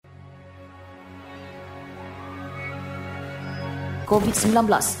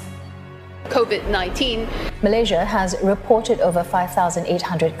COVID-19. COVID-19. Malaysia has reported over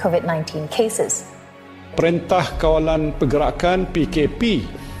 5,800 COVID-19 cases. Perintah Kawalan Pergerakan PKP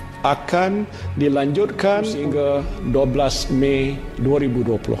akan dilanjutkan hingga 12 Mei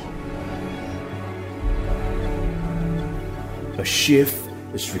 2020. A shift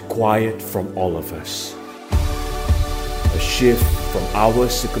is required from all of us. A shift from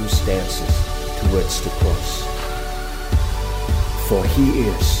our circumstances towards the cross. For He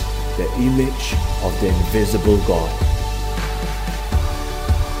is the image of the invisible God.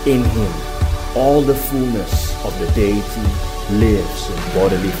 In Him, all the fullness of the deity lives in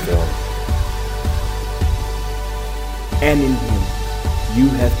bodily form. And in Him,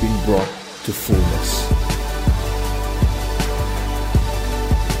 you have been brought to fullness.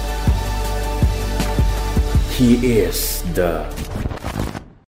 He is the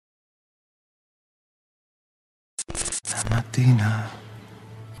La mattina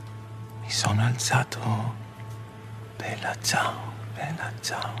mi sono alzato, bella ciao, bella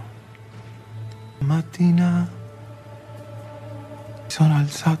ciao. La mattina mi sono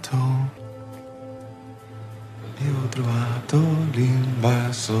alzato e ho trovato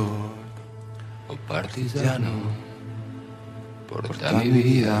l'invasor. Oh partigiano, porta mi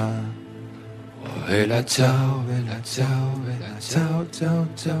via. Oh, bella ciao, bella ciao, bella ciao, ciao,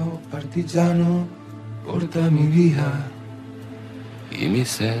 ciao, partigiano, portami via, e mi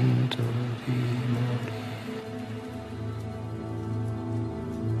sento di morire.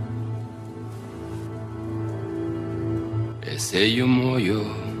 E se io muoio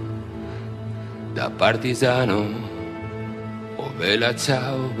da partigiano, oh bella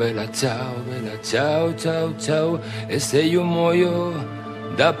ciao, bella ciao, bella ciao, ciao, ciao, e se io muoio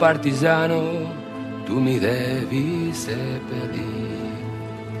da partigiano, tu mi devi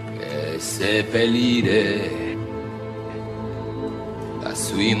seppellire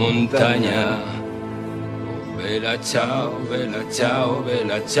lassù in montagna. Oh, bella ciao, bella ciao,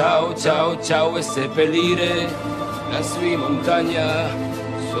 bella ciao, ciao, ciao, e seppellire lassù in montagna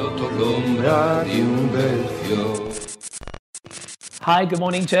sotto l'ombra di un bel fiore. Hi, good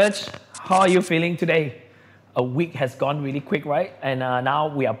morning, church. How are you feeling today? A week has gone really quick, right? And now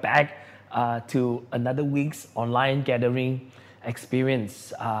we are back to another week's online gathering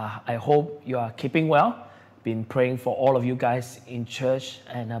experience. I hope you are keeping well. Been praying for all of you guys in church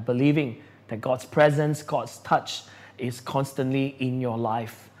and believing that God's presence, God's touch is constantly in your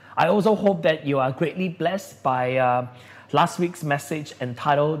life. I also hope that you are greatly blessed by last week's message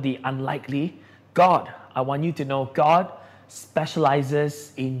entitled The Unlikely God. I want you to know God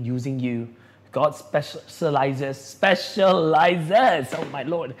specializes in using you. God specializes, oh my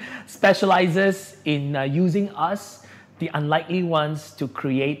Lord, specializes in using us, the unlikely ones, to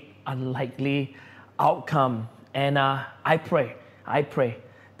create unlikely outcome. And I pray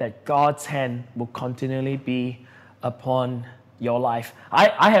that God's hand will continually be upon your life.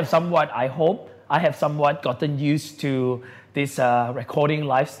 I have somewhat gotten used to this recording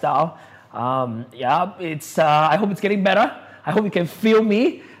lifestyle. I hope it's getting better. I hope you can feel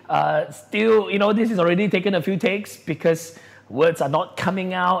me. Still, this has already taken a few takes because words are not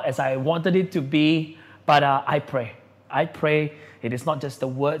coming out as I wanted it to be. But I pray it is not just the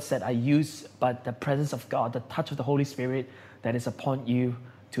words that I use, but the presence of God, the touch of the Holy Spirit that is upon you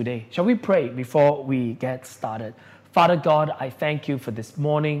today. Shall we pray before we get started? Father God, I thank you for this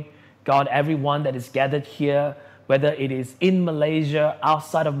morning. God, everyone that is gathered here, whether it is in Malaysia,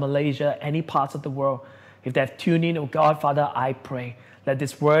 outside of Malaysia, any parts of the world, if they have tuned in, oh God, Father, I pray, let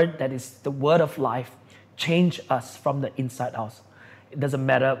this word that is the word of life change us from the inside out. It doesn't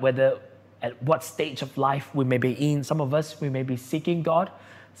matter whether at what stage of life we may be in. Some of us, we may be seeking God.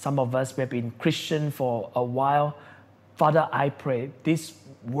 Some of us, we have been Christian for a while. Father, I pray this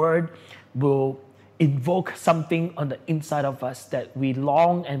word will invoke something on the inside of us that we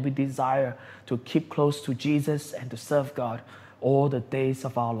long and we desire to keep close to Jesus and to serve God all the days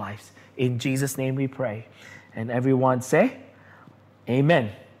of our lives. In Jesus' name we pray. And everyone say,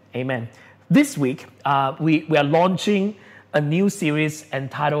 Amen. Amen. This week, we are launching a new series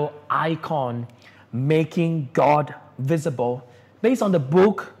entitled Icon, Making God Visible, based on the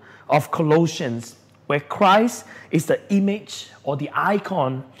book of Colossians, where Christ is the image or the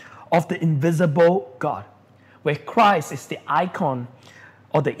icon of the invisible God. Where Christ is the icon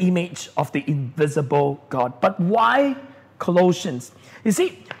or the image of the invisible God. But why Colossians? You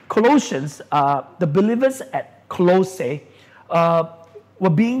see, Colossians, the believers at Colossae, were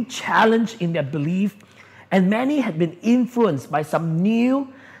being challenged in their belief, and many had been influenced by some new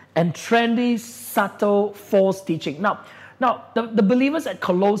and trendy, subtle, false teaching. Now, the believers at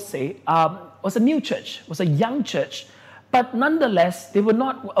Colossae was a new church, was a young church, But nonetheless, they were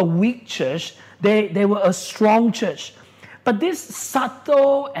not a weak church. They were a strong church. But this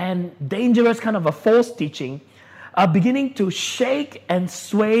subtle and dangerous kind of a false teaching are beginning to shake and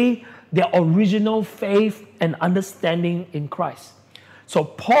sway their original faith and understanding in Christ. So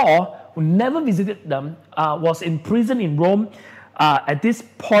Paul, who never visited them, was in prison in Rome at this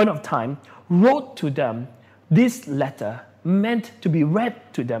point of time, wrote to them this letter meant to be read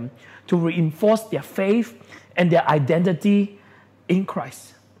to them to reinforce their faith and their identity in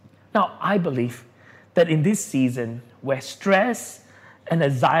Christ. Now, I believe that in this season where stress and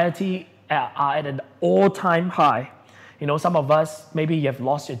anxiety are at an all-time high, some of us, maybe you have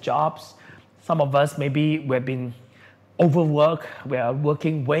lost your jobs. Some of us, maybe we've been overworked. We are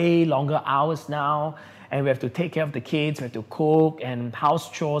working way longer hours now, and we have to take care of the kids, we have to cook and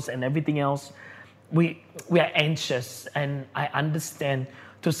house chores and everything else. We are anxious, and I understand.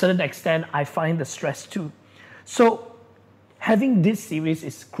 To a certain extent, I find the stress too. So having this series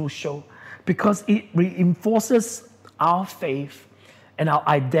is crucial because it reinforces our faith and our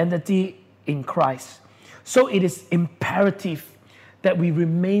identity in Christ. So it is imperative that we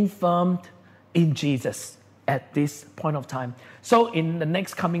remain firm in Jesus at this point of time. So in the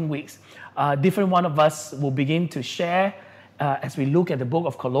next coming weeks, different one of us will begin to share as we look at the book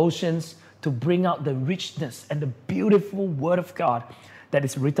of Colossians to bring out the richness and the beautiful word of God that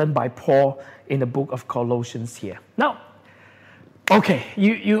is written by Paul in the book of Colossians here. Now, okay,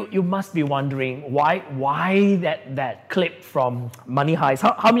 you must be wondering why that clip from Money Heist.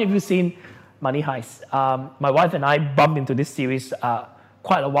 How many of you seen Money Heist? My wife and I bumped into this series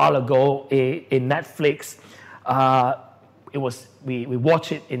quite a while ago in Netflix. We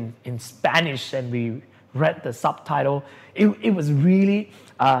watched it in Spanish and we read the subtitle. It was really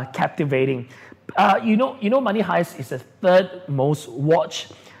captivating. Money Heist is the third most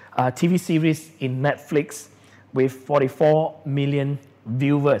watched TV series in Netflix with 44 million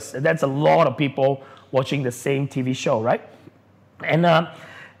viewers. That's a lot of people watching the same TV show, right? And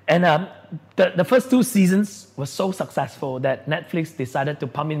the first 2 seasons were so successful that Netflix decided to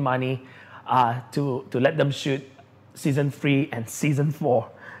pump in money to let them shoot season 3 and season 4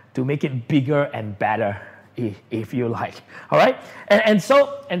 to make it bigger and better, if you like. All right, and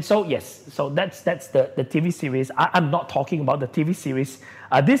so yes, so that's the TV series. I'm not talking about the TV series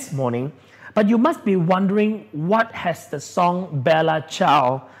this morning, but you must be wondering, what has the song Bella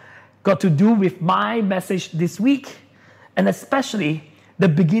Ciao got to do with my message this week, and especially the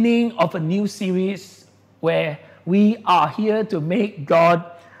beginning of a new series where we are here to make God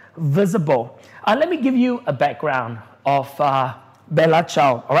visible. Let me give you a background of Bella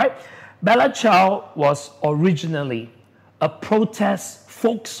Ciao. All right. Bella Ciao was originally a protest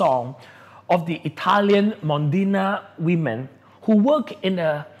folk song of the Italian Mondina women who worked in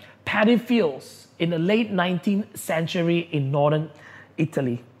the paddy fields in the late 19th century in northern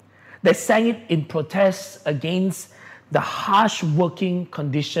Italy. They sang it in protest against the harsh working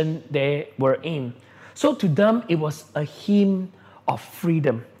condition they were in. So to them, it was a hymn of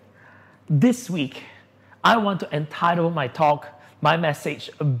freedom. This week, I want to entitle my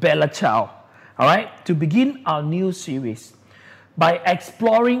message, Bella Ciao, all right, to begin our new series by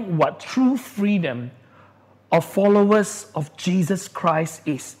exploring what true freedom of followers of Jesus Christ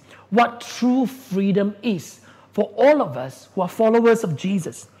is, what true freedom is for all of us who are followers of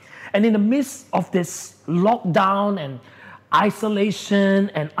Jesus. And in the midst of this lockdown and isolation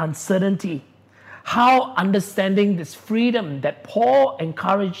and uncertainty, how understanding this freedom that Paul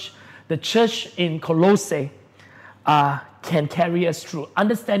encouraged the church in Colossae can carry us through.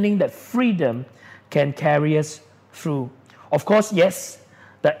 Understanding that freedom can carry us through. Of course, yes,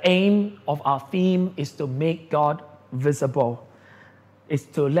 the aim of our theme is to make God visible. It's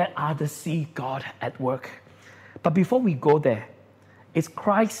to let others see God at work. But before we go there, is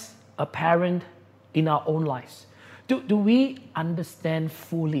Christ apparent in our own lives? Do we understand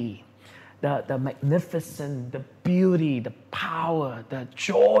fully the magnificence, the beauty, the power, the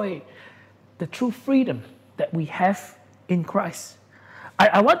joy, the true freedom that we have in Christ?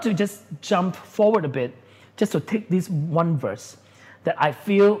 I want to just jump forward a bit, just to take this one verse that I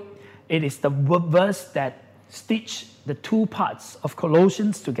feel it is the verse that stitch the 2 parts of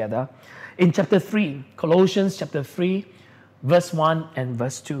Colossians together in chapter 3, Colossians chapter 3, verse 1 and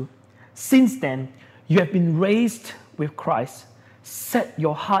verse 2. Since then, you have been raised with Christ. Set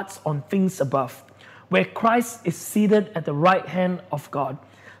your hearts on things above, where Christ is seated at the right hand of God.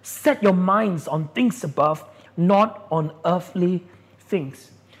 Set your minds on things above, not on earthly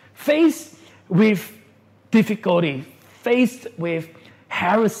things. Faced with difficulty, faced with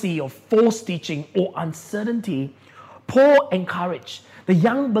heresy or false teaching or uncertainty, Paul encouraged the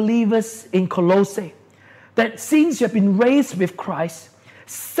young believers in Colossae that since you have been raised with Christ,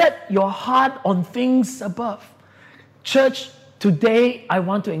 set your heart on things above. Church, today I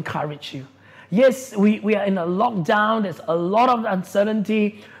want to encourage you. Yes, we are in a lockdown. There's a lot of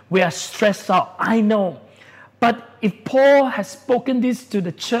uncertainty. We are stressed out. I know. But if Paul has spoken this to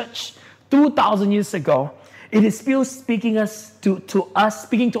the church 2,000 years ago, it is still speaking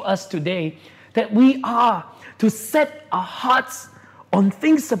to us today, that we are to set our hearts on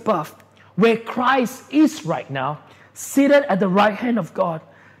things above, where Christ is right now, seated at the right hand of God.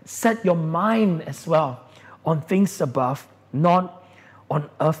 Set your mind as well on things above, not on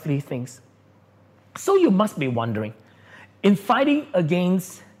earthly things. So you must be wondering, in fighting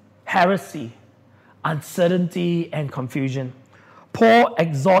against heresy, uncertainty, and confusion, Paul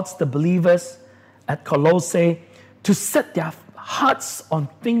exhorts the believers at Colossae to set their hearts on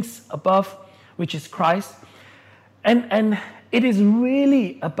things above, which is Christ. And it is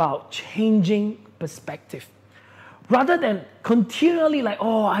really about changing perspective. Rather than continually like,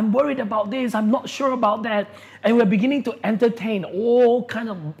 oh, I'm worried about this, I'm not sure about that, and we're beginning to entertain all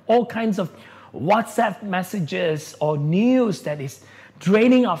kinds of WhatsApp messages or news that is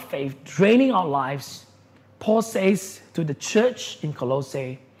draining our faith, draining our lives. Paul says to the church in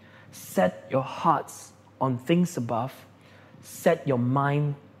Colossae, set your hearts on things above, set your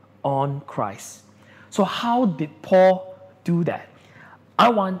mind on Christ. So how did Paul do that? I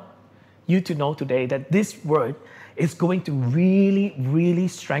want you to know today that this word is going to really, really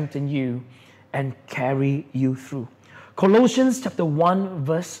strengthen you and carry you through. Colossians chapter 1,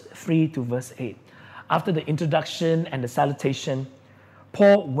 verse 3 to verse 8. After the introduction and the salutation,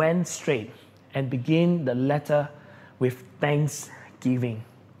 Paul went straight and began the letter with thanksgiving.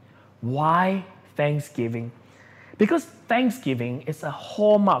 Why thanksgiving? Because thanksgiving is a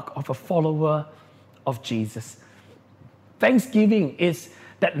hallmark of a follower of Jesus. Thanksgiving is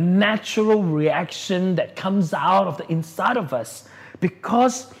that natural reaction that comes out of the inside of us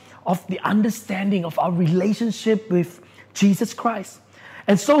because of the understanding of our relationship with Jesus Christ.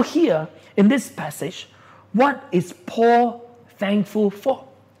 And so here in this passage, what is Paul thankful for?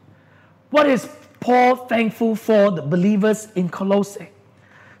 What is Paul thankful for the believers in Colossae?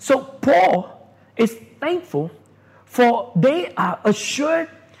 So Paul is thankful for they are assured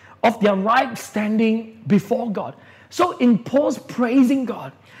of their right standing before God. So in Paul's praising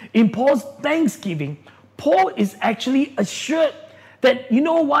God, in Paul's thanksgiving, Paul is actually assured that, you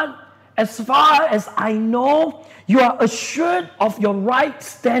know what? As far as I know, you are assured of your right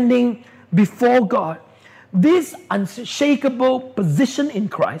standing before God. This unshakable position in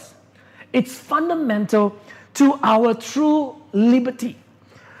Christ, it's fundamental to our true liberty.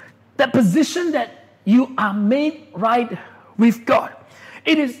 That position that you are made right with God.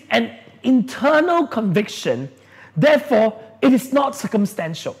 It is an internal conviction. Therefore, it is not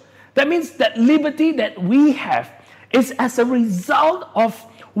circumstantial. That means that liberty that we have is as a result of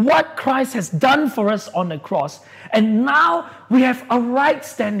what Christ has done for us on the cross. And now we have a right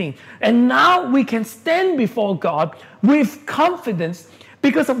standing. And now we can stand before God with confidence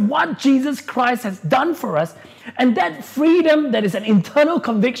because of what Jesus Christ has done for us. And that freedom that is an internal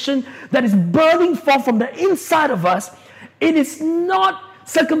conviction that is burning forth from the inside of us, it is not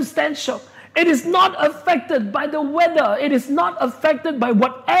circumstantial. It is not affected by the weather. It is not affected by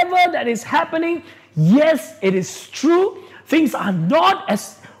whatever that is happening. Yes, it is true. Things are not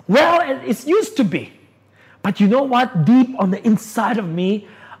as well as it used to be. But you know what? Deep on the inside of me,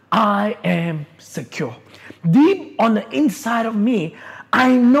 I am secure. Deep on the inside of me,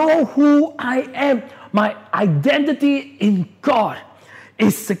 I know who I am. My identity in God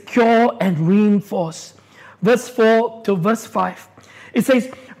is secure and reinforced. Verse 4 to verse 5. It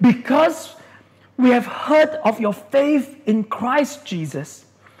says, because we have heard of your faith in Christ Jesus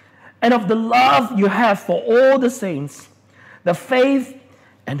and of the love you have for all the saints, the faith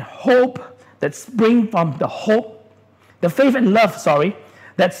and hope that spring from the hope, the faith and love,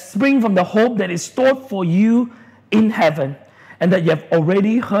 that spring from the hope that is stored for you in heaven and that you have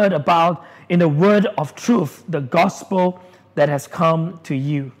already heard about in the word of truth, the gospel that has come to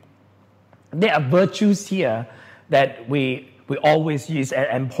you. There are virtues here that we always use,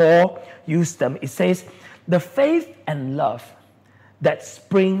 and Paul used them. It says, the faith and love that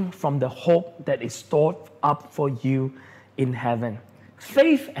spring from the hope that is stored up for you in heaven.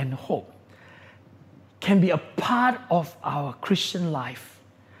 Faith and hope can be a part of our Christian life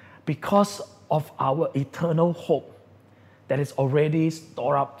because of our eternal hope that is already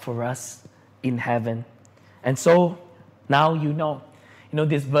stored up for us in heaven. And so now you know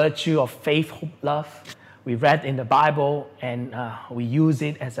this virtue of faith, hope, love. We read in the Bible and we use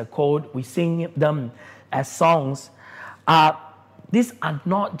it as a code. We sing them as songs. These are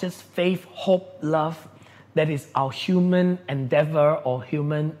not just faith, hope, love that is our human endeavor or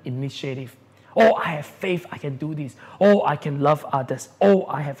human initiative. Oh, I have faith, I can do this. Oh, I can love others. Oh,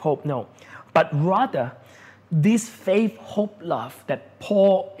 I have hope. No. But rather, this faith, hope, love that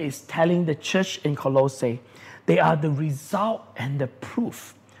Paul is telling the church in Colossae, they are the result and the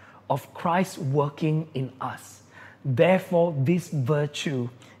proof of Christ working in us. Therefore, this virtue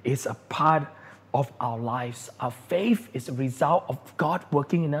is a part of our lives. Our faith is a result of God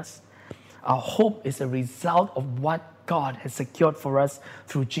working in us. Our hope is a result of what God has secured for us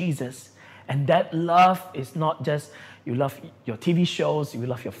through Jesus. And that love is not just you love your TV shows, you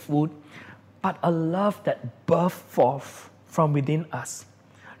love your food, but a love that births forth from within us.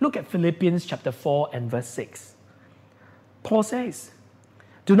 Look at Philippians chapter 4 and verse 6. Paul says,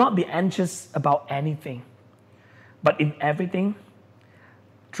 do not be anxious about anything, but in everything,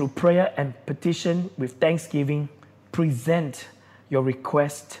 through prayer and petition with thanksgiving, present your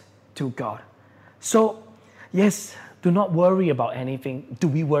request to God. So, yes, do not worry about anything. Do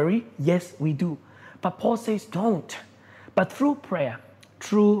we worry? Yes, we do. But Paul says, don't. But through prayer,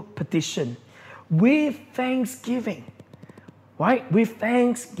 through petition, with thanksgiving, right? With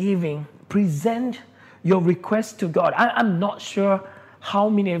thanksgiving, present your request to God. I'm not sure how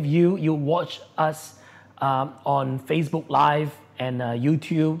many of you watch us on Facebook Live and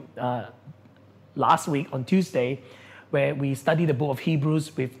YouTube last week on Tuesday, where we studied the book of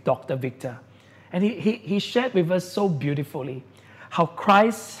Hebrews with Dr. Victor. And he shared with us so beautifully how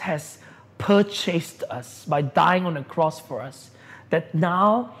Christ has purchased us by dying on the cross for us, that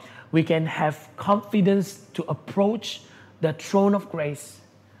now we can have confidence to approach the throne of grace.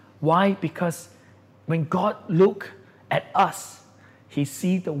 Why? Because when God looks at us, He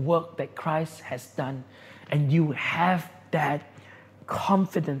sees the work that Christ has done, and you have that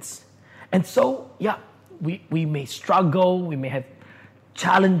confidence. And so, yeah, we may struggle, we may have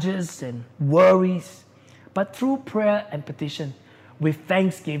challenges and worries, but through prayer and petition, with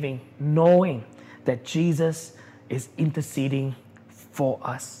thanksgiving, knowing that Jesus is interceding for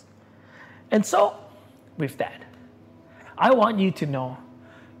us. And so, with that, I want you to know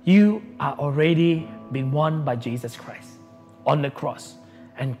you are already been won by Jesus Christ on the cross,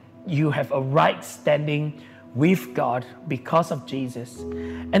 and you have a right standing with God because of Jesus.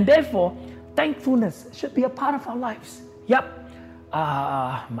 And therefore, thankfulness should be a part of our lives. Yep.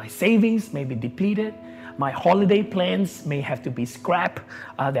 My savings may be depleted. My holiday plans may have to be scrapped.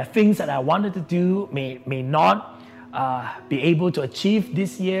 There are things that I wanted to do may not be able to achieve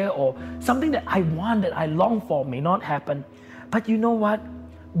this year, or something that I want, that I long for may not happen. But you know what?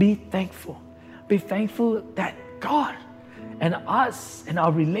 Be thankful. Be thankful that God and us and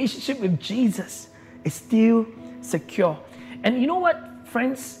our relationship with Jesus is still secure. And you know what,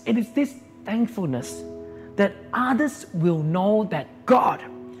 friends? It is this thankfulness that others will know that God,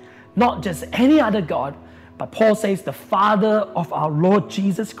 not just any other God, but Paul says the Father of our Lord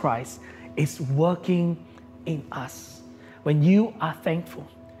Jesus Christ is working in us. When you are thankful,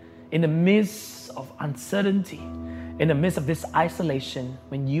 in the midst of uncertainty, in the midst of this isolation,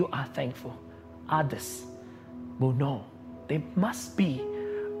 when you are thankful, others will know there must be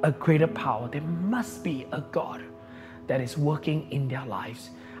a greater power, there must be a God that is working in their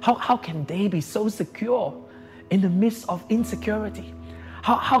lives. How can they be so secure in the midst of insecurity?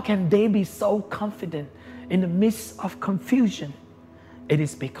 How can they be so confident in the midst of confusion? It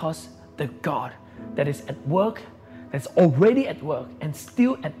is because the God that is at work, that's already at work and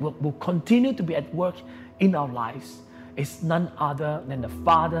still at work, will continue to be at work in our lives, is none other than the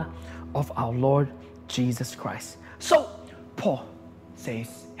Father of our Lord Jesus Christ. So Paul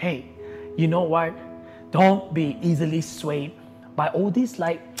says, hey, you know what? Don't be easily swayed by all these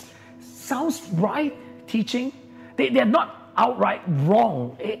sounds right teaching. They're not outright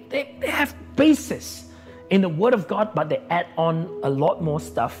wrong. They have basis in the Word of God, but they add on a lot more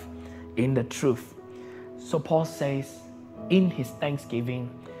stuff in the truth. So Paul says, in his thanksgiving,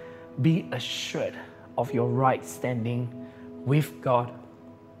 be assured of your right standing with God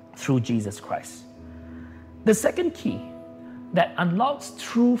through Jesus Christ. The second key that unlocks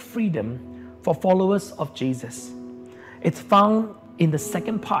true freedom for followers of Jesus, it's found in the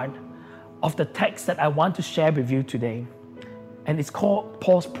second part of the text that I want to share with you today. And it's called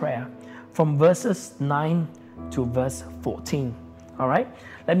Paul's prayer, from verses 9 to verse 14. All right?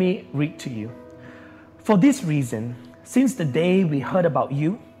 Let me read to you. For this reason, since the day we heard about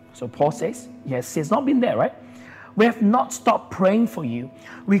you, so Paul says, yes, he's not been there, right? We have not stopped praying for you.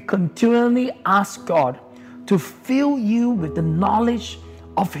 We continually ask God to fill you with the knowledge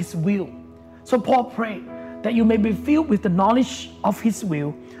of His will. So Paul prayed that you may be filled with the knowledge of His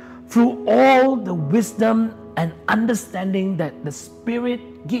will through all the wisdom and understanding that the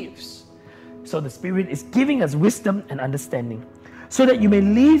Spirit gives. So the Spirit is giving us wisdom and understanding so that you may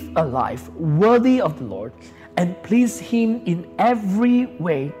live a life worthy of the Lord and please Him in every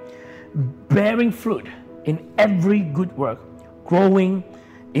way, bearing fruit in every good work, growing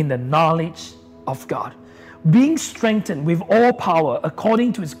in the knowledge of God, being strengthened with all power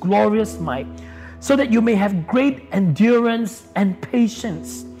according to His glorious might, so that you may have great endurance and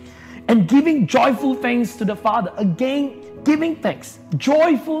patience, and giving joyful thanks to the Father. Again, giving thanks,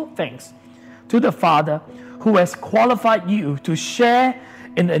 joyful thanks to the Father who has qualified you to share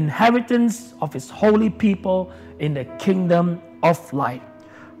in the inheritance of His holy people in the kingdom of light.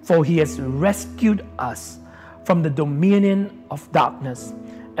 For He has rescued us from the dominion of darkness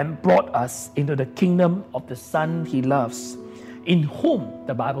and brought us into the kingdom of the Son He loves, in whom,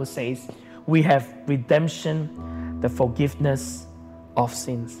 the Bible says, we have redemption, the forgiveness of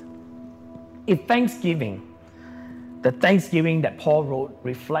sins. If thanksgiving, the thanksgiving that Paul wrote,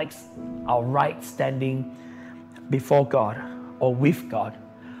 reflects our right standing before God or with God,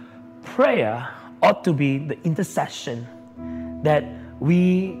 prayer ought to be the intercession that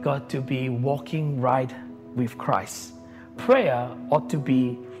we got to be walking right with Christ. Prayer ought to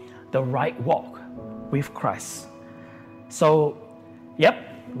be the right walk with Christ. So,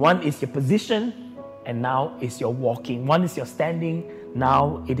 one is your position, and now is your walking. One is your standing,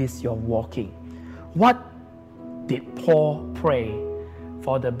 now it is your walking. What did Paul pray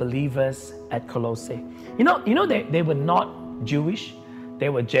for the believers at Colossae? You know they were not Jewish, they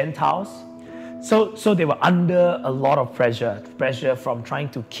were Gentiles. So they were under a lot of pressure from trying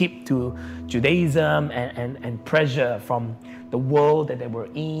to keep to Judaism and pressure from the world that they were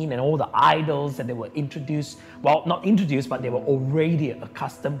in and all the idols that they were introduced. Well, not introduced, but they were already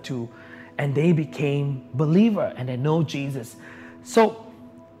accustomed to. And they became believer and they know Jesus. So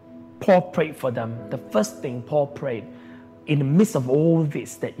Paul prayed for them. The first thing Paul prayed in the midst of all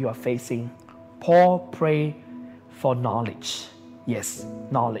this that you are facing, Paul prayed for knowledge. Yes,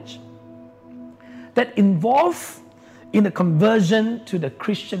 knowledge. That involved in the conversion to the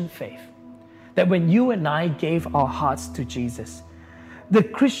Christian faith. That when you and I gave our hearts to Jesus, the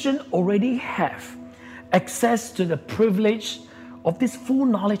Christian already have access to the privilege of this full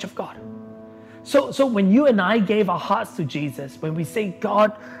knowledge of God. So when you and I gave our hearts to Jesus, when we say,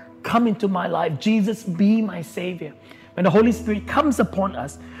 God, come into my life, Jesus, be my Savior, when the Holy Spirit comes upon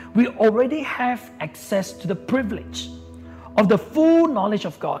us, we already have access to the privilege of the full knowledge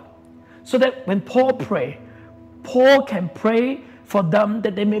of God. So that when Paul pray, Paul can pray for them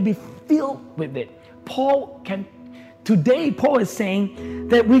that they may be filled with it. Today Paul is saying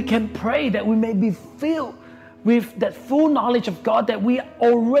that we can pray that we may be filled with that full knowledge of God that we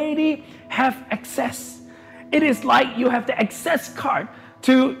already have access. It is like you have the access card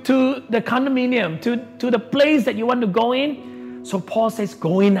to the condominium, to the place that you want to go in. So Paul says,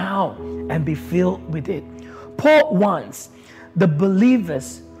 go in now and be filled with it. Paul wants the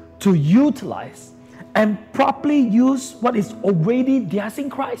believers to utilize and properly use what is already theirs in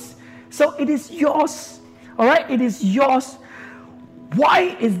Christ. So it is yours. All right? It is yours.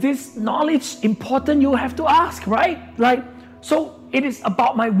 Why is this knowledge important? You have to ask, right? So it is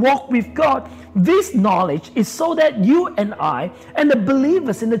about my walk with God. This knowledge is so that you and I and the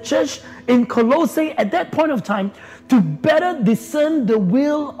believers in the church in Colossae at that point of time to better discern the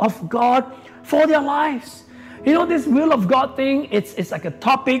will of God for their lives. You know, this will of God thing, it's like a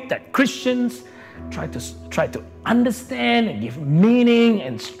topic that Christians try to understand and give meaning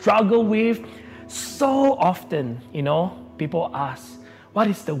and struggle with. So often, people ask, what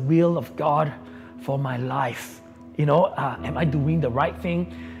is the will of God for my life? Am I doing the right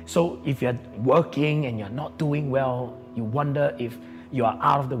thing? So if you're working and you're not doing well, you wonder if you are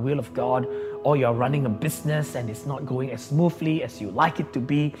out of the will of God, or you're running a business and it's not going as smoothly as you like it to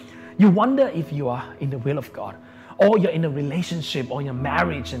be. You wonder if you are in the will of God, or you're in a relationship or in a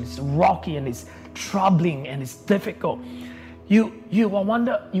marriage and it's rocky and it's troubling and it's difficult. You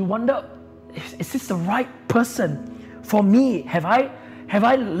wonder, is this the right person for me? Have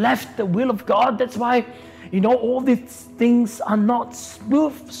I left the will of God? That's why, all these things are not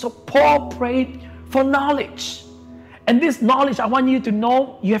smooth. So Paul prayed for knowledge. And this knowledge, I want you to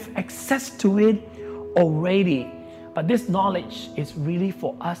know you have access to it already. But this knowledge is really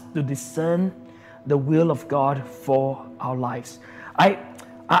for us to discern the will of God for our lives.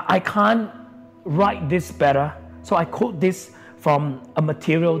 I can't write this better, so I quote this from a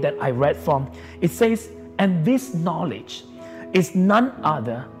material that I read from. It says, and this knowledge is none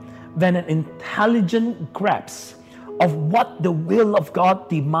other than an intelligent grasp of what the will of God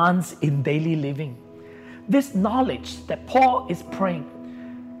demands in daily living. This knowledge that Paul is praying,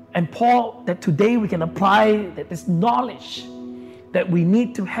 and Paul, that today we can apply that this knowledge that we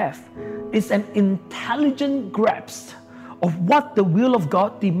need to have is an intelligent grasp of what the will of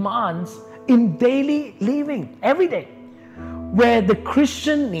God demands in daily living, every day, where the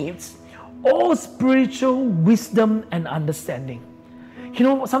Christian needs all spiritual wisdom and understanding. You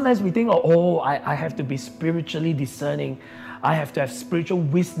know, sometimes we think, I have to be spiritually discerning. I have to have spiritual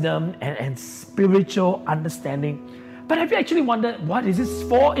wisdom and spiritual understanding. But have you actually wondered, what is this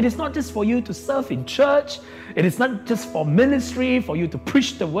for? It is not just for you to serve in church. It is not just for ministry, for you to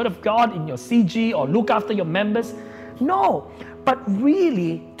preach the word of God in your CG or look after your members. No, but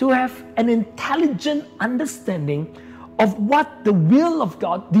really to have an intelligent understanding of what the will of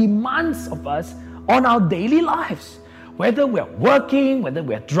God demands of us on our daily lives. Whether we're working, whether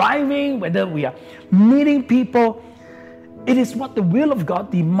we're driving, whether we are meeting people, it is what the will of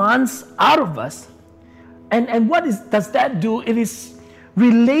God demands out of us. And what does that do? It is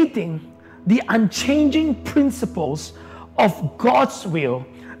relating the unchanging principles of God's will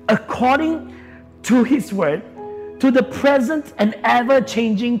according to His Word to the present and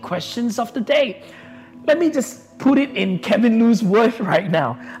ever-changing questions of the day. Let me just put it in Kevin Liu's word right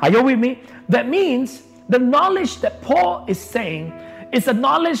now. Are you with me? That means the knowledge that Paul is saying is a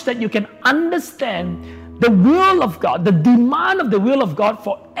knowledge that you can understand the will of God, the demand of the will of God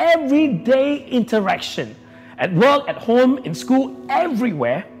for everyday interaction at work, at home, in school,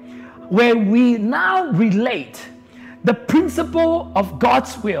 everywhere, where we now relate the principle of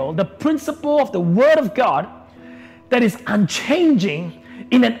God's will, the principle of the Word of God that is unchanging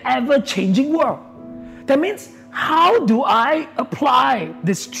in an ever-changing world. That means, how do I apply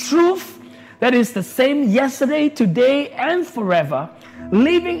this truth that is the same yesterday, today, and forever,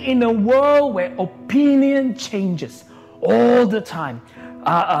 living in a world where opinion changes all the time?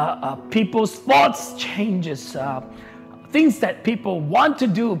 People's thoughts changes. Things that people want to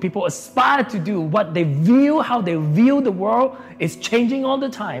do, people aspire to do, what they view, how they view the world is changing all the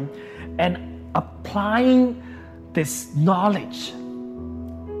time. And applying this knowledge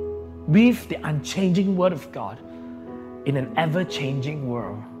with the unchanging Word of God in an ever-changing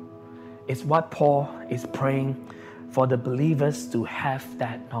world is what Paul is praying for the believers to have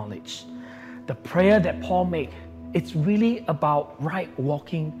that knowledge. The prayer that Paul made, it's really about right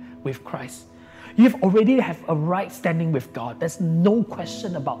walking with Christ. You already have a right standing with God. There's no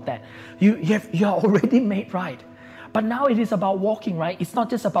question about that. You are already made right. But now it is about walking right. It's not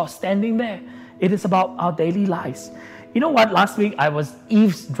just about standing there. It is about our daily lives. You know what? Last week I was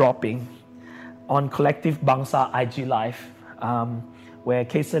eavesdropping on Collective Bangsa IG Live, where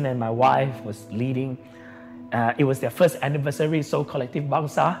Kason and my wife was leading. It was their first anniversary, so Collective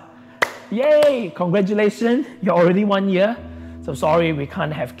Bangsa. Yay! Congratulations, you're already 1 year. So sorry we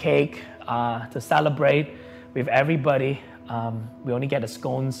can't have cake to celebrate with everybody. We only get the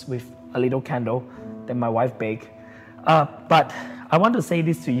scones with a little candle that my wife baked. But I want to say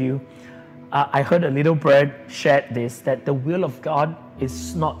this to you. I heard a little bird shared this, that the will of God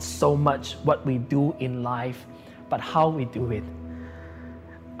is not so much what we do in life, but how we do it.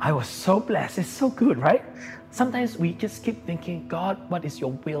 I was so blessed. It's so good, right? Sometimes we just keep thinking, God, what is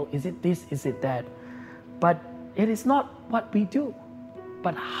your will? Is it this? Is it that? But it is not what we do,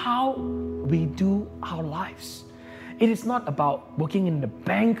 but how we do our lives. It is not about working in the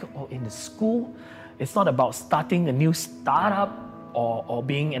bank or in the school. It's not about starting a new startup or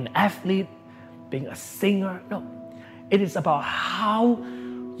being an athlete, being a singer. No, it is about how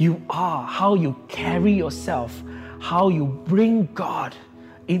you are, how you carry yourself, how you bring God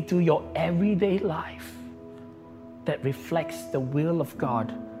into your everyday life that reflects the will of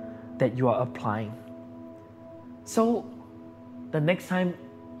God that you are applying. So the next time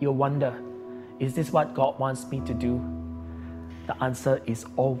you wonder, is this what God wants me to do? The answer is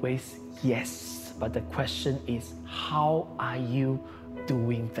always yes. But the question is, how are you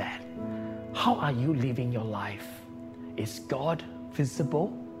doing that? How are you living your life? Is God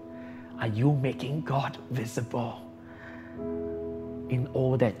visible? Are you making God visible in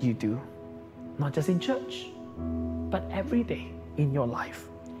all that you do? Not just in church, but every day in your life.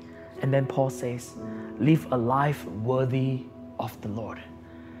 And then Paul says, live a life worthy of the Lord.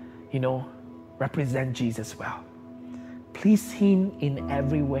 You know, represent Jesus well. Please Him in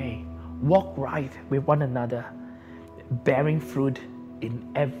every way. Walk right with one another, bearing fruit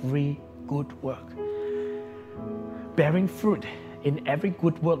in every good work. Bearing fruit in every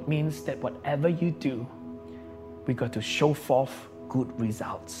good work means that whatever you do, we got to show forth good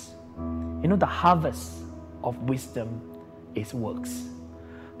results. You know, the harvest of wisdom is works.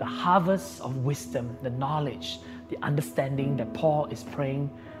 The harvest of wisdom, the knowledge, the understanding that Paul is praying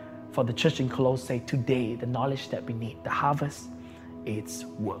for the church in Colossae today, the knowledge that we need, the harvest, it's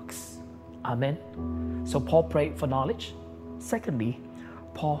works. Amen. So Paul prayed for knowledge. Secondly,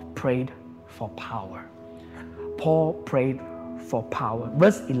 Paul prayed for power. Paul prayed for power.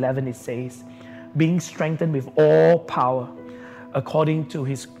 Verse 11, it says, being strengthened with all power according to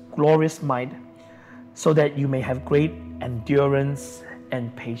his glorious might, so that you may have great endurance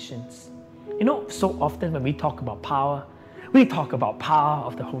and patience. You know, so often when we talk about power, we talk about power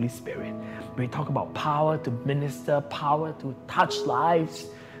of the Holy Spirit. We talk about power to minister, power to touch lives,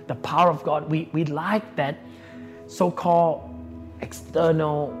 the power of God. We like that so-called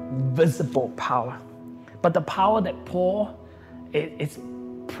external, visible power. But the power that Paul is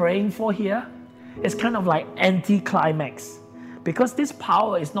praying for here is kind of like anti-climax. Because this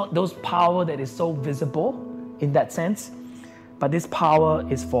power is not those power that is so visible in that sense, but this power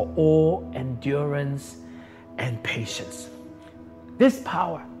is for all endurance and patience. This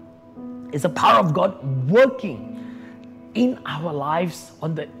power is the power of God working in our lives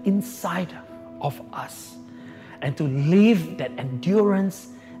on the inside of us, and to live that endurance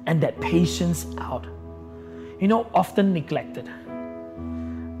and that patience out. You know, often neglected.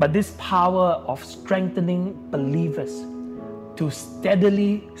 But this power of strengthening believers to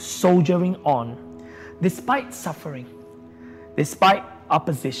steadily soldiering on, despite suffering, despite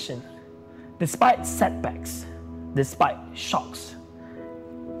opposition, despite setbacks, despite shocks,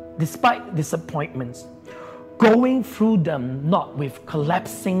 despite disappointments, going through them not with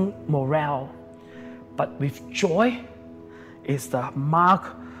collapsing morale, but with joy, is the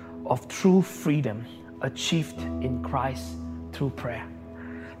mark of true freedom achieved in Christ through prayer.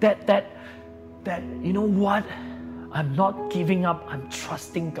 That you know what? I'm not giving up. I'm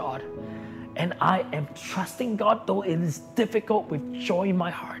trusting God. And I am trusting God, though it is difficult, with joy in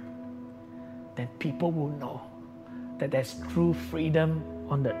my heart. Then people will know that there's true freedom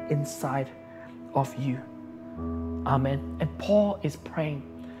on the inside of you. Amen. And Paul is praying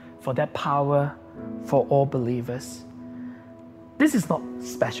for that power for all believers. This is not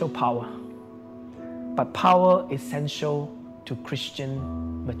special power, but power essential to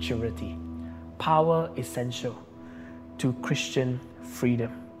Christian maturity. Power essential to Christian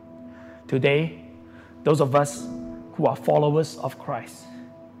freedom. Today, those of us who are followers of Christ,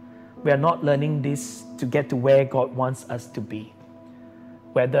 we are not learning this to get to where God wants us to be.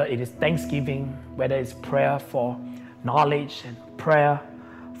 Whether it is thanksgiving, whether it's prayer for knowledge and prayer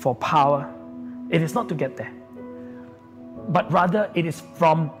for power, it is not to get there. But rather, it is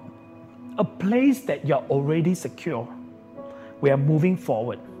from a place that you're already secure. We are moving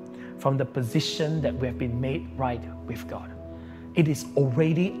forward from the position that we have been made right with God. It is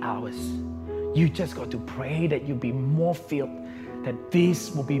already ours. You just got to pray that you be more filled, that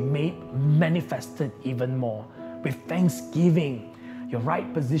this will be made manifested even more with thanksgiving, your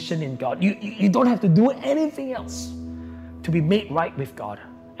right position in God. You don't have to do anything else to be made right with God.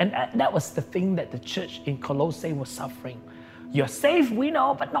 And that was the thing that the church in Colossae was suffering. You're saved, we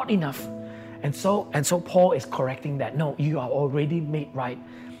know, but not enough. And so Paul is correcting that. No, you are already made right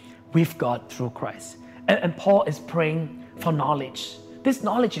with God through Christ. And Paul is praying for knowledge. This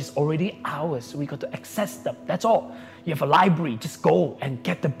knowledge is already ours. We got to access them. That's all. You have a library, just go and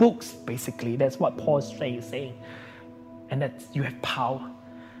get the books, basically. That's what Paul is saying. And that you have power.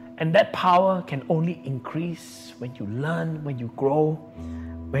 And that power can only increase when you learn, when you grow,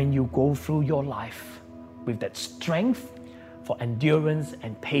 when you go through your life with that strength for endurance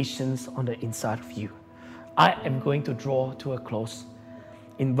and patience on the inside of you. I am going to draw to a close.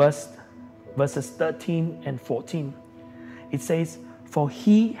 In verses 13 and 14, it says, for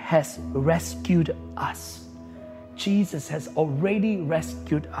he has rescued us. Jesus has already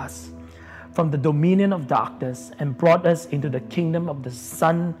rescued us from the dominion of darkness and brought us into the kingdom of the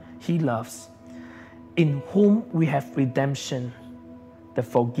Son he loves, in whom we have redemption, the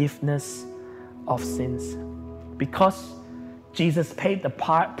forgiveness of sins. Because Jesus paid the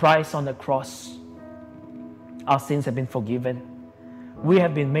price on the cross, our sins have been forgiven. We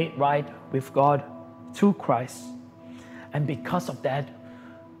have been made right with God through Christ. And because of that,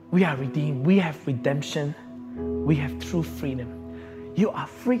 we are redeemed. We have redemption. We have true freedom. You are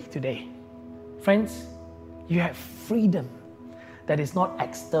free today. Friends, you have freedom that is not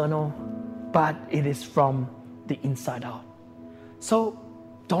external, but it is from the inside out. So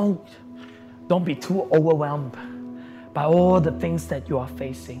don't be too overwhelmed by all the things that you are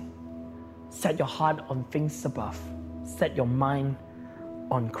facing. Set your heart on things above. Set your mind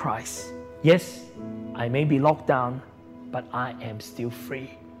on Christ. Yes, I may be locked down, but I am still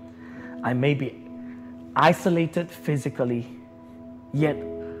free. I may be isolated physically, yet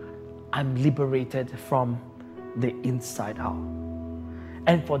I'm liberated from the inside out.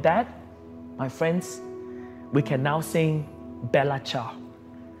 And for that, my friends, we can now sing Bella Ciao,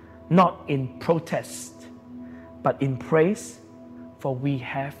 not in protest, but in praise, for we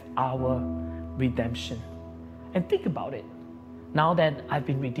have our redemption. And think about it. Now that I've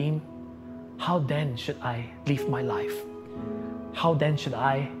been redeemed, how then should I live my life? How then should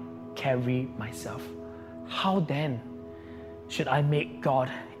I carry myself? How then should I make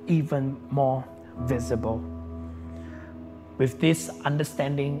God even more visible? With this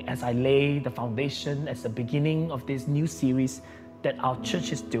understanding, as I lay the foundation as the beginning of this new series that our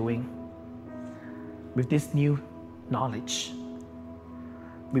church is doing, with this new knowledge,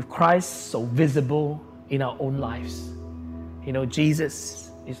 with Christ so visible in our own lives. You know,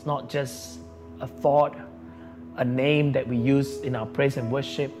 Jesus is not just a thought, a name that we use in our praise and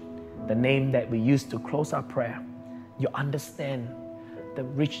worship, the name that we use to close our prayer. You understand the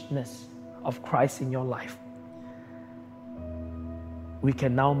richness of Christ in your life. We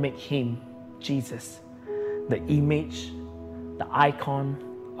can now make Him, Jesus, the image, the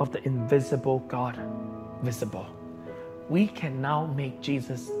icon of the invisible God, visible. We can now make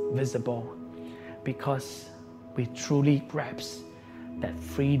Jesus visible because we truly grasp that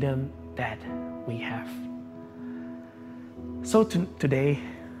freedom that we have. So today,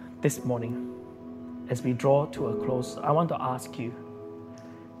 this morning, as we draw to a close, I want to ask you,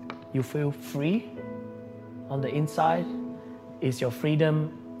 you feel free on the inside? Is your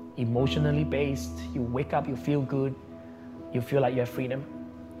freedom emotionally based? You wake up, you feel good, you feel like you have freedom?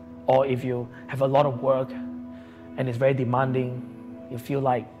 Or if you have a lot of work and it's very demanding, you feel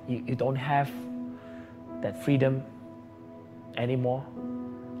like you don't have that freedom anymore?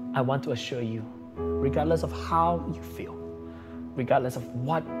 I want to assure you, regardless of how you feel, regardless of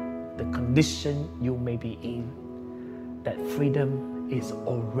what the condition you may be in, that freedom is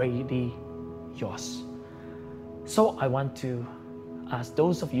already yours. So I want to ask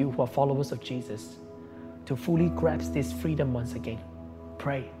those of you who are followers of Jesus to fully grasp this freedom once again.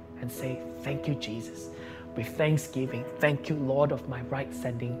 Pray and say, thank you, Jesus. With thanksgiving, thank you, Lord, of my right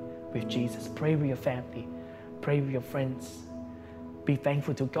standing with Jesus. Pray with your family. Pray with your friends. Be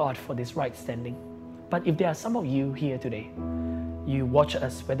thankful to God for this right standing. But if there are some of you here today, you watch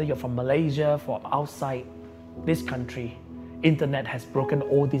us, whether you're from Malaysia, from outside this country, internet has broken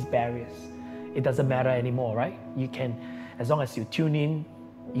all these barriers. It doesn't matter anymore, right? You can, as long as you tune in,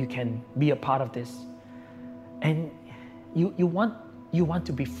 you can be a part of this. And you want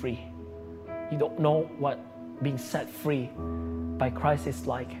to be free. You don't know what being set free by Christ is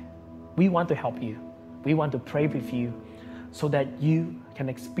like. We want to help you. We want to pray with you so that you can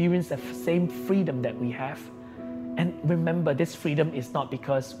experience the same freedom that we have. And remember, this freedom is not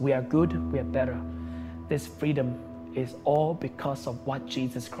because we are good, we are better. This freedom is all because of what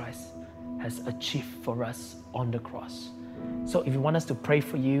Jesus Christ has achieved for us on the cross. So if you want us to pray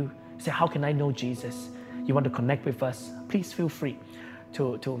for you, say, how can I know Jesus? You want to connect with us, please feel free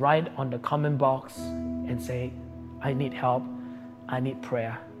to write on the comment box and say, I need help, I need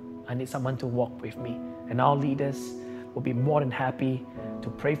prayer, I need someone to walk with me. And our leaders will be more than happy to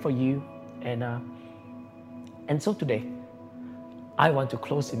pray for you. And so today, I want to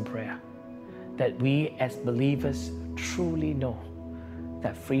close in prayer that we as believers truly know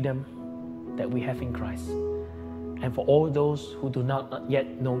that freedom that we have in Christ. And for all those who do not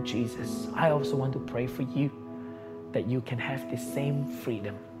yet know Jesus, I also want to pray for you that you can have the same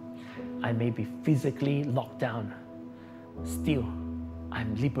freedom. I may be physically locked down, still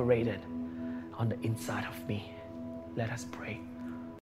I'm liberated on the inside of me. Let us pray.